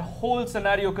changed that whole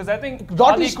scenario because I think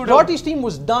Rotty's team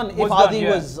was done if Adi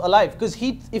was alive because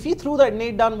if he threw that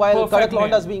nade down while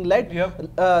Kadaklonda's being led,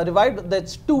 revived,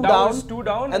 that's 2 down. Was 2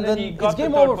 down and then he got the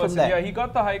game third over person. from there. Yeah, he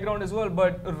got the high ground as well,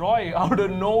 but Roy out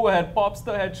of nowhere pops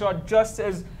the headshot just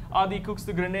as Adi cooks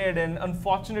the grenade, and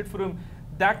unfortunate for him.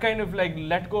 that kind of like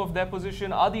let go of their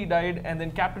position. Adi died, and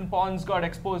then Captain Pons got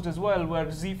exposed as well, where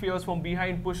Zephyrs from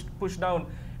behind pushed down,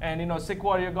 and you know Sick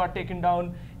Warrior got taken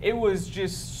down. It was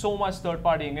just so much third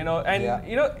partying, you know, and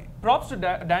you know, props to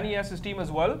Danny S's team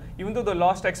as well. Even though they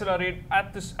lost XLR rate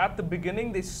at the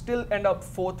beginning, they still end up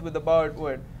 4th with about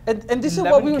what? And this is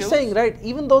what we were saying, right?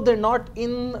 Even though they're not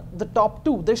in the top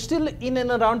 2, they're still in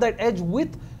and around that edge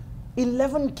with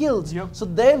 11 kills. Yep. So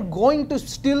they're going to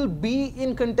still be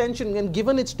in contention. And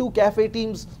given it's 2 cafe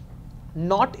teams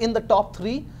not in the top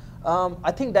 3,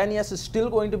 I think Danny S is still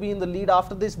going to be in the lead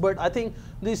after this, but I think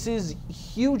this is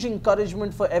huge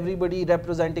encouragement for everybody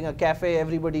representing a cafe,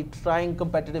 everybody trying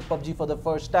competitive PUBG for the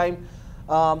first time.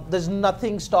 There's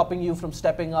nothing stopping you from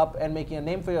stepping up and making a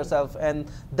name for yourself, and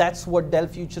that's what Dell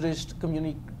Futurist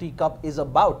Community Cup is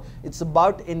about. It's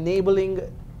about enabling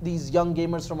these young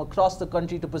gamers from across the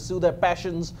country to pursue their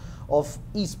passions of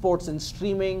esports and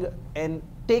streaming and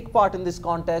take part in this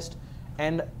contest.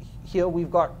 And here we've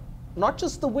got not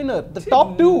just the winner, the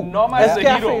top 2 Nomad as is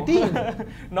cafe a hero. team.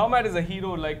 Nomad is a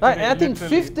hero, like Right, today, and I think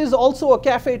literally. 5th is also a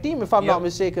cafe team, if I'm not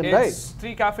mistaken, right? It's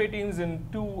 3 cafe teams and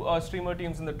 2 streamer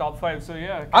teams in the top 5. So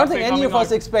yeah, I don't think Cafe any of coming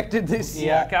us out- expected this.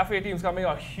 Yeah, cafe teams coming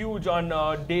out huge on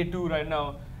day 2 right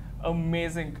now.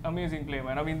 Amazing play,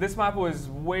 man. I mean, this map was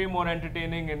way more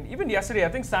entertaining, and even yesterday, I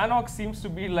think Sanox seems to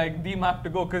be like the map to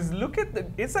go, because look at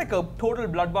it's like a total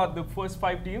bloodbath, the first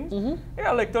 5 teams.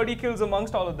 Yeah, like 30 kills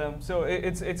amongst all of them. So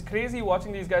it's crazy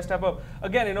watching these guys step up.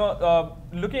 Again, you know,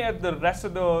 looking at the rest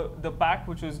of the pack,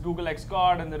 which was Google X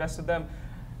God and the rest of them,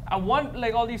 I want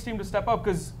like all these teams to step up,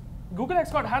 because Google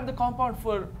X God had the compound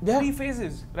for 3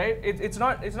 phases, right? It's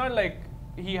not like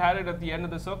he had it at the end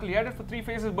of the circle. He had it for 3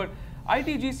 phases, but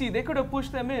ITGC, they could have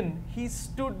pushed them in. He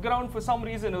stood ground for some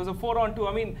reason. It was a 4-on-2.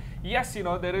 I mean, yes, you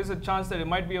know, there is a chance that it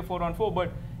might be a 4-on-4,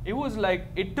 but it was like,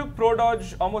 it took Pro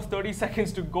Dodge almost 30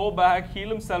 seconds to go back, heal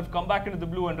himself, come back into the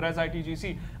blue and res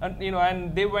ITGC. And, you know,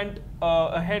 and they went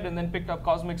ahead and then picked up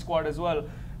Cosmic Squad as well.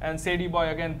 And Sadie Boy,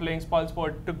 again, playing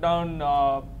Spalsport, took down,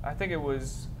 I think it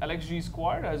was LXG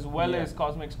Squad as well as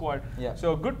Cosmic Squad.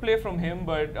 So good play from him,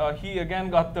 but he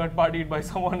again got third-partied by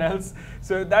someone else.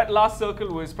 So that last circle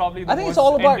was probably the I think most it's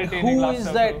all about entertaining who last is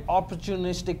circle. that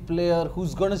opportunistic player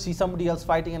who's going to see somebody else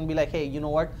fighting and be like, hey, you know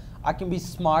what? I can be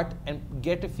smart and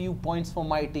get a few points for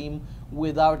my team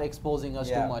without exposing us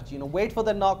too much. You know, wait for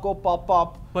the knock, go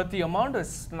pop. But the amount of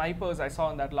snipers I saw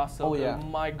in that last circle,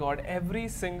 my God, every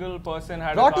single person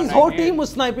had Rotty's whole team was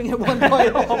sniping at one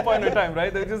point. At one point in time,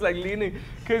 right? They're just like leaning.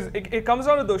 Because it comes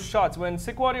down to those shots. When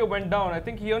Sick Warrior went down, I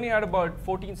think he only had about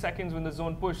 14 seconds when the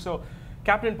zone pushed. So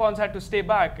Captain Pons had to stay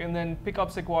back and then pick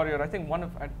up Sick Warrior. I think I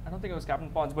don't think it was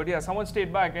Captain Pons, but yeah, someone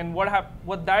stayed back. And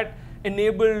what that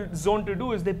enabled zone to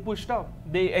do is they pushed up.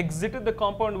 They exited the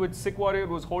compound which Sick Warrior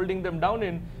was holding them down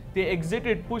in. They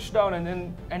exited, pushed down, and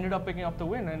then ended up picking up the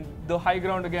win. And the high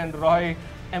ground again, Roy,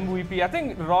 MVP. I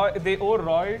think they owe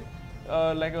Roy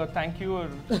like a thank you,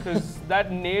 because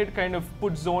that nade kind of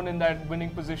put zone in that winning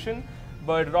position.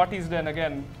 But Rotty's done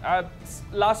again. At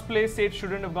last place, Sage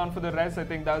shouldn't have gone for the res. I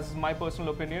think that's my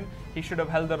personal opinion. He should have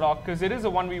held the rock, because it is a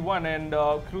 1v1, and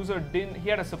Cruiser didn't. He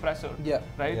had a suppressor,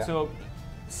 right? So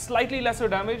slightly lesser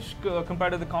damage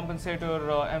compared to the compensator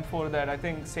M4 that I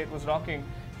think Seth was rocking.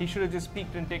 He should have just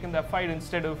peeked and taken that fight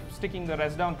instead of sticking the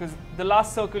res down, because the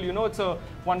last circle, you know, it's a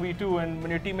 1v2, and when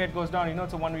your teammate goes down, you know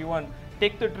it's a 1v1.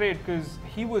 Take the trade, because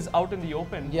he was out in the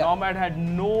open. Nomad had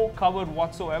no cover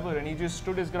whatsoever, and he just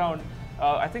stood his ground.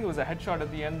 I think it was a headshot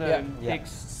at the end there, and takes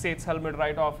Seth's helmet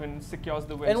right off and secures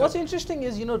the win. And what's interesting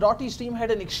is, you know, Rotty's team had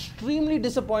an extremely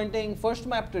disappointing first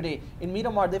map today in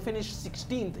Miramar. They finished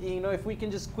 16th. You know, if we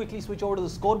can just quickly switch over to the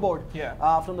scoreboard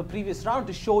from the previous round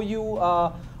to show you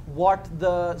what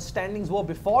the standings were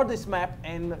before this map,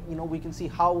 and you know, we can see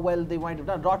how well they might have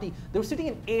done. Rotty, they were sitting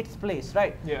in 8th place,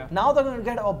 right? Now they're going to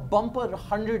get a bumper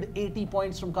 180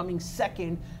 points from coming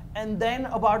second, and then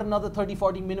about another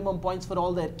 30-40 minimum points for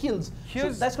all their kills.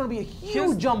 So that's going to be a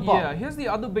huge jump up. Yeah, here's the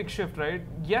other big shift, right?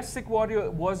 Yes, Sick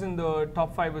Warrior was in the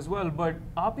top 5 as well, but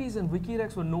RPs and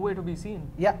Wikirex were nowhere to be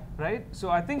seen. Right? So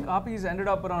I think RPs ended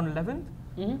up around 11th.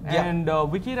 And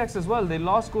Wikirex as well. They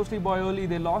lost Ghostly Boy early.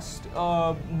 They lost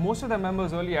most of their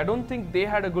members early. I don't think they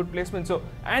had a good placement. So,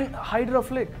 and Hydra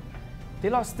Flick, they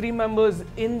lost 3 members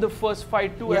in the first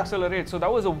fight to accelerate. So that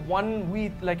was a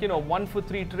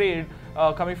 1-for-3 trade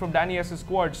coming from Danny S's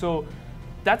squad. So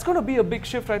that's going to be a big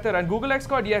shift right there. And Google X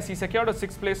squad, yes, he secured a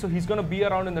 6th place, so he's going to be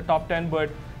around in the top 10.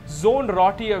 But Zone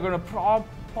Rotty are going to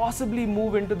possibly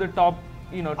move into the top.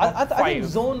 You know, top 5. I think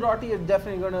Zone Rotty are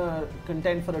definitely going to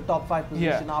contend for a top 5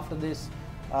 position after this.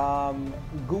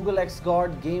 Google X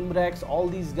God, GameRex, all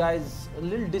these guys, a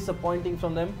little disappointing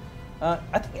from them.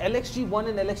 I think LXG1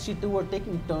 and LXG2 are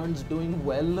taking turns doing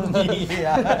well.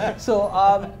 Yeah. So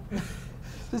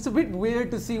it's a bit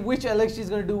weird to see which LXG is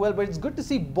going to do well, but it's good to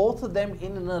see both of them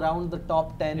in and around the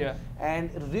top 10, Yeah. and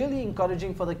really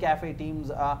encouraging for the cafe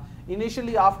teams.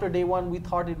 Initially, after day one, we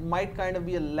thought it might kind of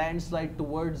be a landslide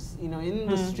towards, in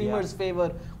the streamers'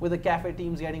 favor with the cafe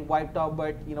teams getting wiped out,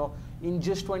 but in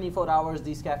just 24 hours,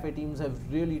 these cafe teams have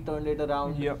really turned it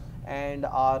around and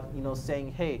are,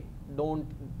 saying, hey, don't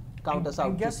count us out.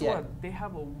 And guess just yet. what? They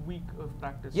have a week of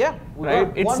practice. Yeah,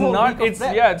 right. It's not.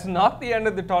 It's not the end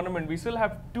of the tournament. We still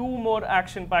have 2 more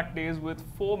action-packed days with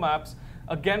 4 maps.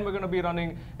 Again, we're going to be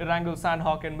running Erangel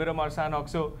Sandhawk and Miramar Sandhawk.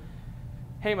 So,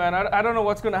 hey man, I don't know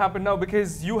what's going to happen now,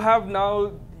 because you have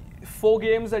now 4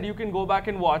 games that you can go back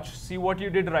and watch, see what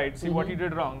you did right, see what you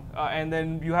did wrong, and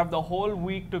then you have the whole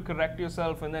week to correct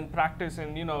yourself and then practice.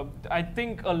 And I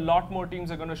think a lot more teams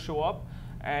are going to show up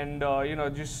and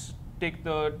just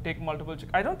take multiple.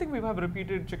 I don't think we have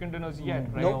repeated chicken dinners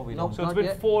yet, right? No, we don't. So it's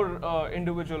been 4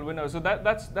 individual winners. So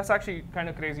that's actually kind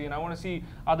of crazy, and I want to see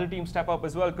other teams step up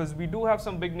as well, because we do have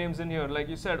some big names in here, like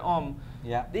you said.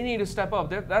 They need to step up.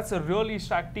 That's a really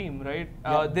stacked team, right?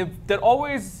 They're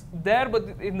always there,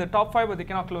 but in the top 5, but they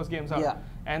cannot close games out.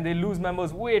 And they lose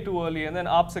members way too early. And then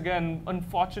Ops again,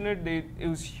 unfortunate. It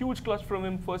was huge clutch from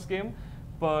him first game.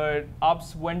 But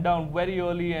Ops went down very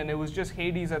early, and it was just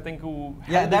Hades, I think, who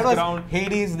held that was ground.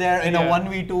 Hades there in a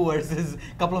 1v2 versus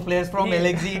a couple of players from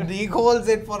LXG. He holds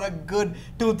it for a good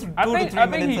 2 to 3 minutes,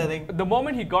 I think. The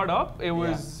moment he got up, it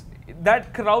was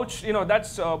that crouch,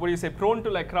 that's, prone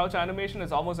to like crouch animation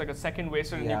is almost like a second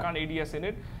wasted, and you can't ADS in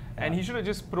it. And he should have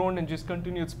just proned and just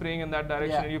continued spraying in that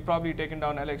direction, and you've probably taken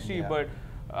down LXG. But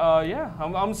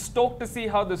I'm stoked to see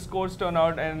how the scores turn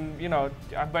out, and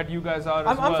I bet you guys are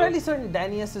as well. I'm fairly certain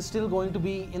Danius is still going to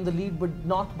be in the lead, but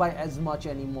not by as much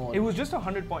anymore. It was just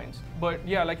 100 points, but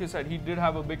yeah, like you said, he did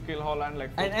have a big kill haul and like.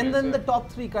 And then the top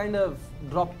 3 kind of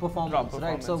dropped performance,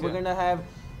 right? So we're gonna have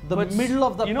the middle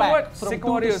of the pack. You know what? From Sick 2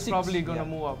 Warrior to is 6. probably gonna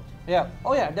move up. Yeah.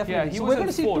 Oh yeah, definitely. He So was we're going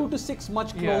in to see 4th. 2 to 6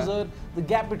 much closer. The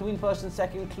gap between first and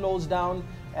second closed down.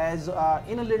 As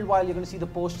in a little while, you're going to see the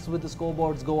posts with the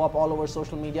scoreboards go up all over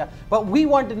social media. But we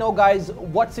want to know, guys,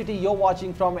 what city you're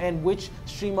watching from and which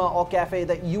streamer or cafe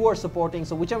that you are supporting.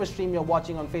 So whichever stream you're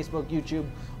watching on Facebook, YouTube,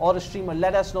 or a streamer,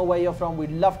 let us know where you're from.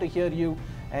 We'd love to hear you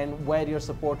and where you're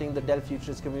supporting the Dell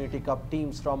Futurist Community Cup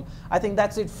teams from. I think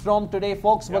that's it from today,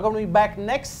 folks. We're going to be back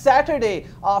next Saturday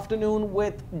afternoon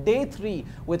with day 3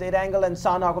 with Erangel and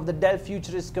Sandhawk of the Dell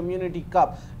Futurist Community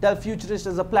Cup. Dell Futurist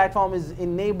as a platform is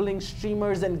enabling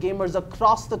streamers and gamers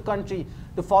across the country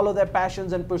to follow their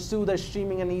passions and pursue their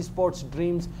streaming and esports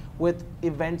dreams with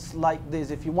events like this.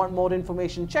 If you want more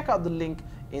information, check out the link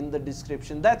in the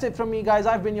description. That's it from me, guys.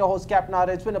 I've been your host, Capnara.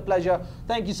 It's been a pleasure.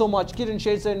 Thank you so much, Kiran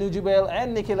Shedser, Nujibail,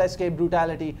 and Nikhil SK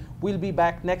Brutality. We'll be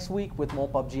back next week with more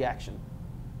PUBG action.